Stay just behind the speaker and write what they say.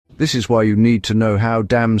This is why you need to know how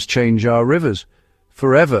dams change our rivers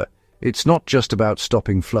forever. It's not just about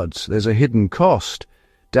stopping floods. There's a hidden cost.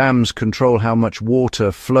 Dams control how much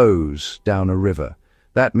water flows down a river.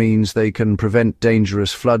 That means they can prevent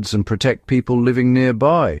dangerous floods and protect people living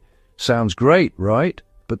nearby. Sounds great, right?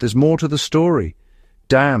 But there's more to the story.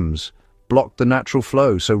 Dams block the natural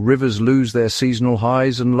flow, so rivers lose their seasonal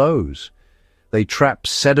highs and lows. They trap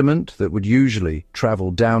sediment that would usually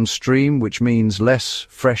travel downstream, which means less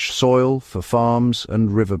fresh soil for farms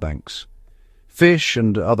and riverbanks. Fish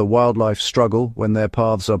and other wildlife struggle when their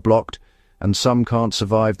paths are blocked, and some can't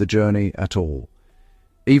survive the journey at all.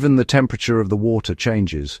 Even the temperature of the water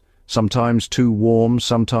changes, sometimes too warm,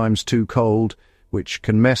 sometimes too cold, which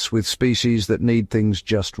can mess with species that need things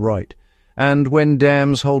just right. And when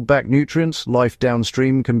dams hold back nutrients, life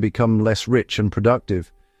downstream can become less rich and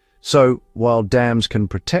productive. So, while dams can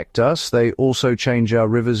protect us, they also change our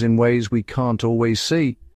rivers in ways we can't always see.